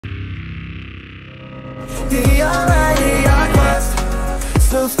the YRAAquest.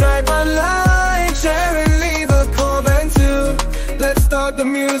 Subscribe online, share and leave a comment too. Let's start the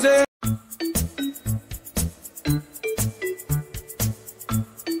music.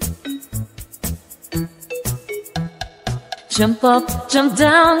 Jump up, jump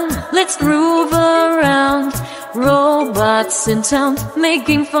down, let's groove around. Robots in town,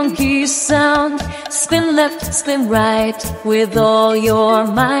 making funky sound. Spin left, spin right, with all your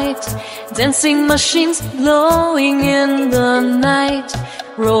might. Dancing machines glowing in the night.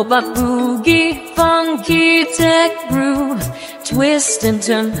 Robot boogie, funky tech groove. Twist and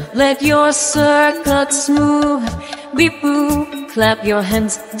turn, let your circuits move. Beep boop, clap your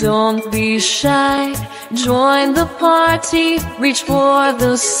hands, don't be shy. Join the party, reach for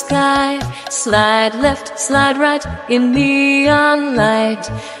the sky. Slide left, slide right, in neon light.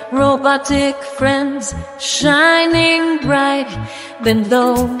 Robotic friends, shining bright. Bend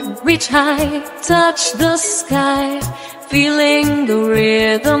low, reach high, touch the sky. Feeling the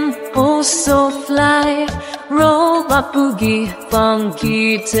rhythm, oh so fly. Robot boogie,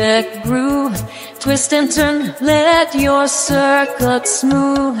 funky tech groove. Twist and turn, let your circuits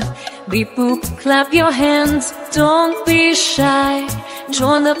move. Beep boop, clap your hands, don't be shy.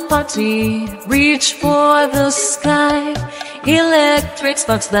 Join the party, reach for the sky. Electric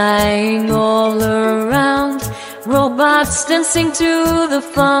sparks flying all around. Robots dancing to the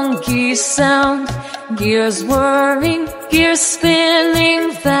funky sound. Gears whirring, gears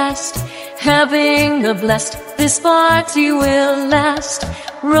spinning fast. Having a blast, this party will last.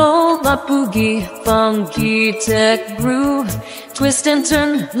 Robot boogie, funky tech groove. Twist and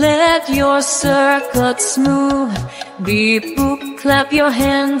turn, let your circuits move. Beep boop, clap your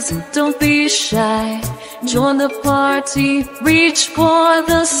hands, don't be shy. Join the party, reach for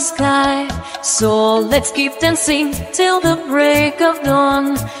the sky. So let's keep dancing till the break of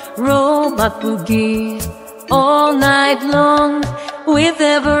dawn. Robot boogie, all night long. With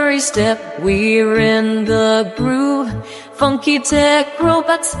every step, we're in the groove. Funky tech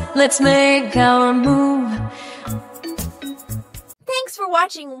robots, let's make our move. Thanks for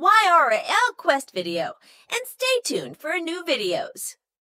watching YRAAquest video, and stay tuned for new videos.